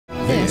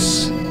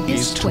This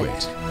is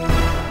TWiT.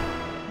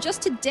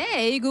 Just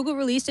today, Google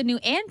released a new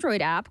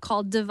Android app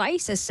called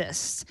Device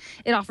Assist.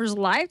 It offers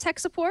live tech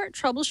support,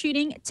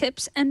 troubleshooting,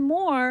 tips, and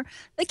more.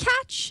 The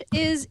catch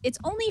is it's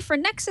only for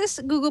Nexus,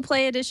 Google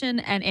Play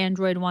Edition, and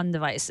Android One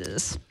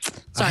devices.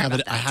 Sorry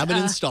I have it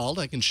installed.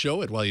 I can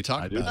show it while you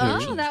talk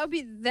about it. Oh, that would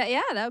be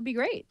that would be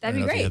great. That'd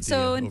be great.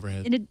 So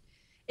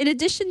in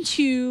addition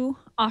to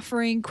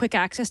offering quick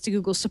access to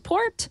Google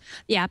support,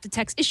 the app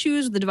detects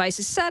issues with the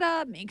device's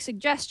setup, makes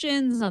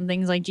suggestions on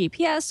things like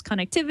GPS,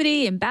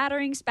 connectivity, and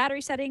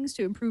battery settings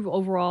to improve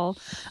overall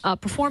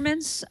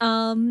performance.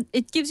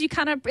 It gives you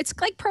it's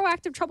like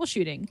proactive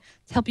troubleshooting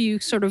to help you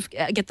sort of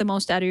get the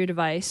most out of your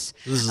device.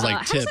 This is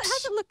like tips.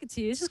 How's it looking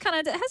to you? How's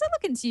it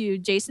looking to you,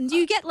 Jason? Do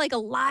you get like a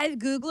live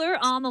Googler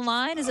on the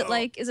line? Is it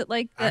like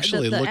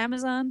the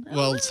Amazon?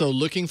 Well, so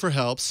looking for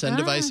help, send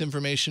device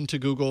information to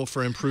Google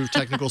for improved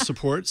technical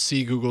support.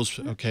 See Google's.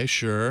 Okay,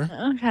 sure.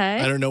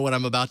 Okay. I don't know what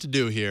I'm about to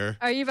do here.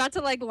 Are you about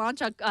to like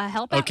launch a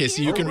help? Okay,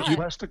 so you can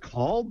request a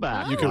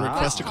callback. You can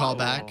request a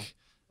callback.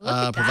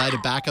 Provide a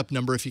backup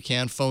number if you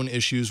can. Phone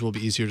issues will be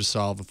easier to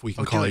solve if we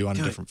can call you on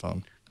a different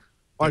phone.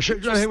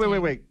 Hey,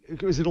 wait.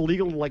 Is it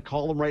illegal to like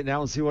call them right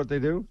now and see what they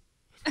do?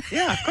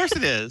 Yeah, of course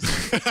it is.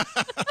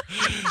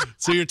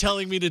 So you're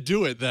telling me to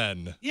do it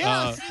then?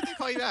 Yeah, see if they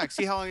call you back.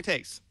 See how long it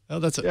takes. Oh,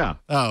 that's it. Yeah.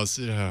 Oh,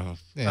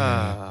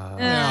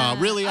 yeah.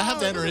 Really? I have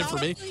to enter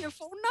information. Your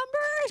phone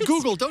number?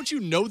 Google, don't you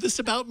know this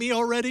about me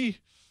already?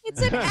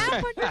 It's an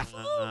app on your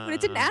phone, but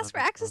it didn't ask for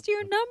access to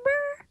your number.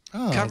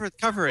 Oh.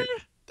 Cover it.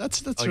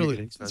 That's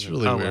really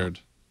weird.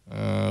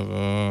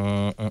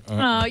 Now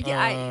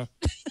I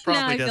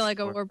feel like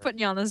we're putting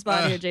you on the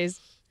spot here,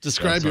 Jason.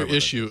 Describe your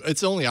issue.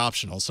 It's only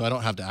optional, so I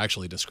don't have to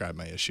actually describe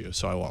my issue,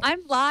 so I won't.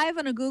 I'm live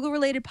on a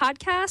Google-related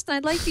podcast, and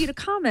I'd like for you to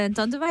comment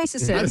on Device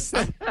Assist.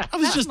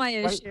 That's my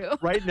issue.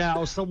 Right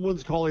now,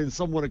 someone's calling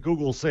someone at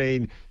Google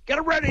saying, "Get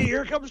it ready,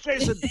 here comes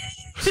Jason."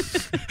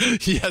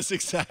 Yes,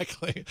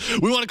 exactly.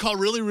 We want to call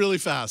really, really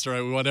fast, all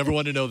right? We want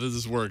everyone to know that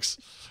this works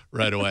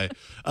right away.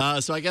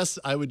 So I guess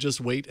I would just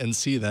wait and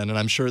see then, and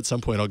I'm sure at some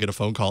point I'll get a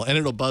phone call, and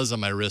it'll buzz on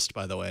my wrist,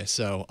 by the way,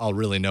 so I'll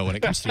really know when it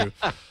comes through.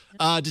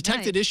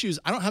 Detected issues.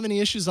 I don't have any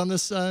issues on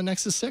this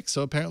Nexus 6,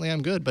 so apparently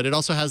I'm good. But it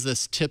also has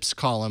this tips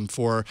column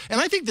for, and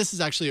I think this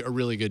is actually a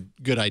really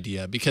good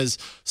idea because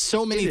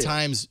so many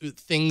times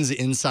things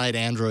inside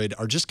Android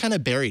are just kind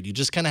of buried. You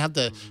just kind of have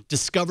to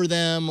discover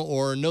them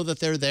or know that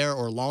they're there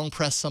or long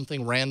press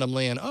something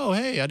randomly and, oh,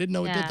 hey, I didn't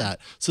know it did that.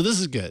 So this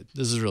is good.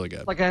 This is really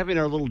good. Like having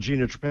our little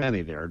Gina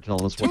Trapani there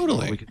telling us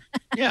what we can.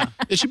 Yeah.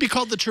 It should be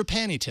called the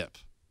Trapani tip.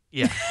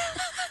 Yeah.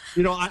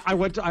 You know,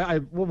 one of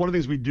the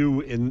things we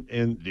do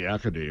in the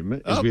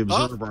academy is we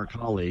observe our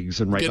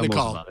colleagues and write memos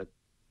about it.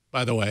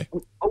 By the way.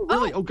 Oh,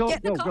 really? Oh, go.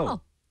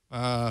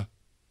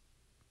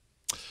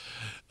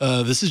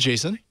 This is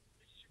Jason.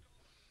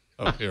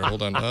 Oh, here,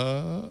 hold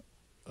on.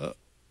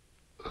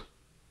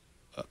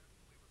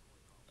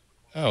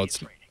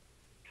 It's.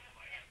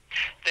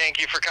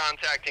 Thank you for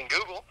contacting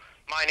Google.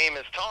 My name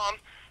is Tom.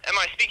 Am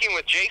I speaking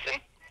with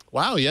Jason?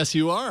 Wow, yes,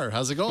 you are.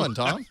 How's it going,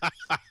 Tom?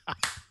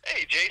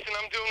 Hey, Jason,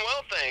 I'm doing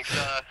well, thanks.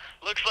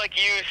 Looks like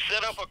you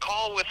set up a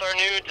call with our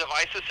new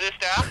Device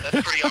Assist app.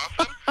 That's pretty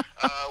awesome.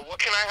 What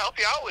can I help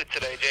you out with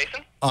today,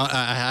 Jason?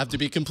 I have to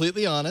be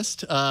completely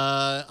honest.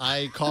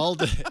 I called,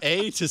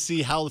 to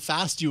see how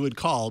fast you would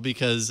call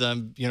because,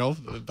 I'm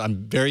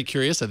very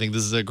curious. I think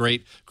this is a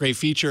great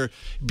feature.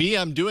 B,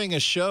 I'm doing a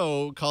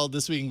show called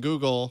This Week in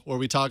Google where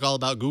we talk all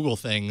about Google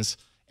things,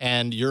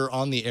 and you're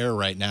on the air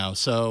right now,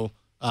 so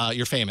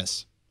you're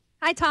famous.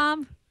 Hi,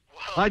 Tom.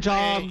 Well, hi,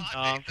 Tom. Jason,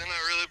 I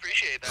really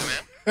appreciate that,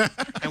 man.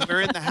 And we're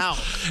in the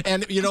house.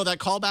 And, that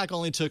callback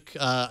only took,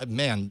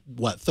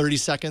 30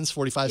 seconds,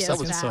 45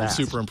 seconds? So I'm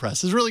super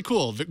impressed. It's really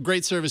cool.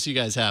 Great service you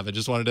guys have. I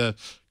just wanted to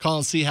call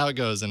and see how it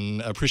goes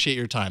and appreciate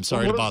your time.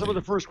 Sorry to bother you. What are some of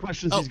the first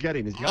questions he's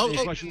getting? Has he got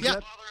any questions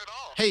yet?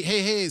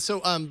 Hey.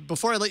 So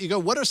before I let you go,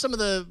 what are some of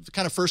the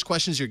kind of first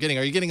questions you're getting?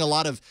 Are you getting a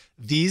lot of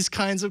these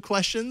kinds of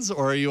questions,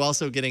 or are you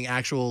also getting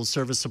actual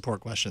service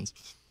support questions?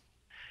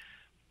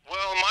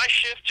 Well, my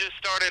shift just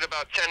started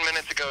about 10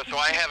 minutes ago, so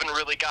I haven't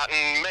really gotten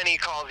many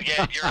calls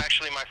yet. You're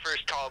actually my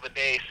first call of the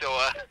day, so,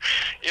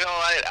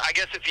 I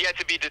guess it's yet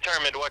to be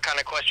determined what kind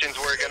of questions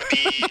we're going to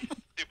be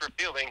super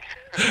fielding.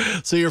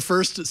 So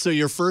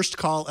your first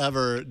call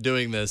ever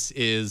doing this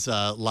is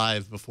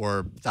live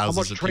before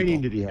thousands of people. How much training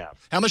did he have?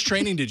 How much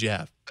training did you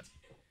have?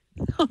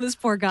 Oh, this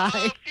poor guy.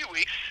 A few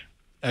weeks.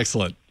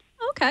 Excellent.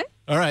 Okay.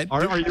 All right.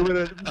 Are you in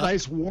a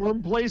nice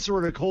warm place or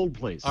in a cold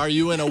place? Are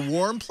you in a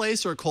warm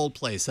place or a cold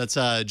place? That's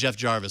Jeff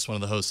Jarvis, one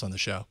of the hosts on the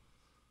show.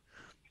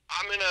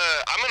 I'm in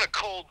a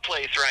cold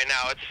place right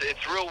now.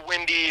 It's real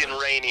windy and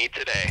rainy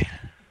today.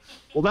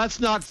 Well, that's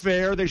not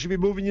fair. They should be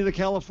moving you to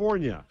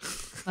California.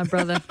 My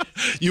brother.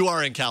 You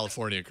are in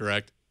California,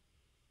 correct?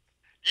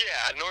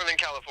 Yeah, Northern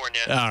California.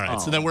 All right,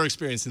 so then we're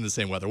experiencing the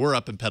same weather. We're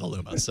up in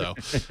Petaluma, so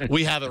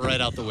we have it right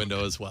out the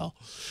window as well.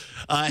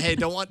 Hey,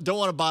 don't want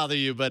to bother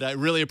you, but I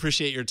really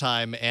appreciate your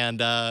time, and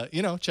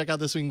check out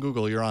This Week in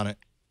Google. You're on it,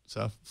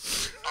 so. All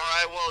right.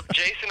 right. Well,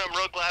 Jason, I'm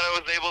real glad I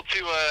was able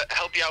to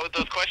help you out with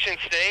those questions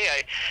today.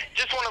 I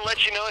just want to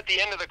let you know at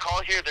the end of the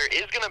call here, there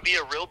is going to be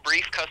a real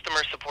brief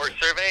customer support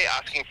survey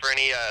asking for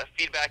any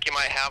feedback you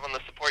might have on the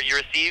support you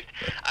received.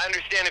 I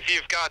understand if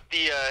you've got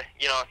the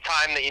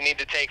time that you need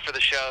to take for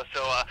the show,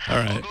 so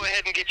I'll go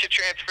ahead and get you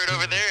transferred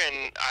over there,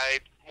 and I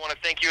want to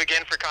thank you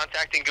again for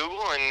contacting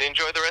Google, and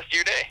enjoy the rest of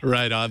your day.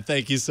 Right on.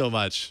 Thank you so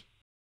much.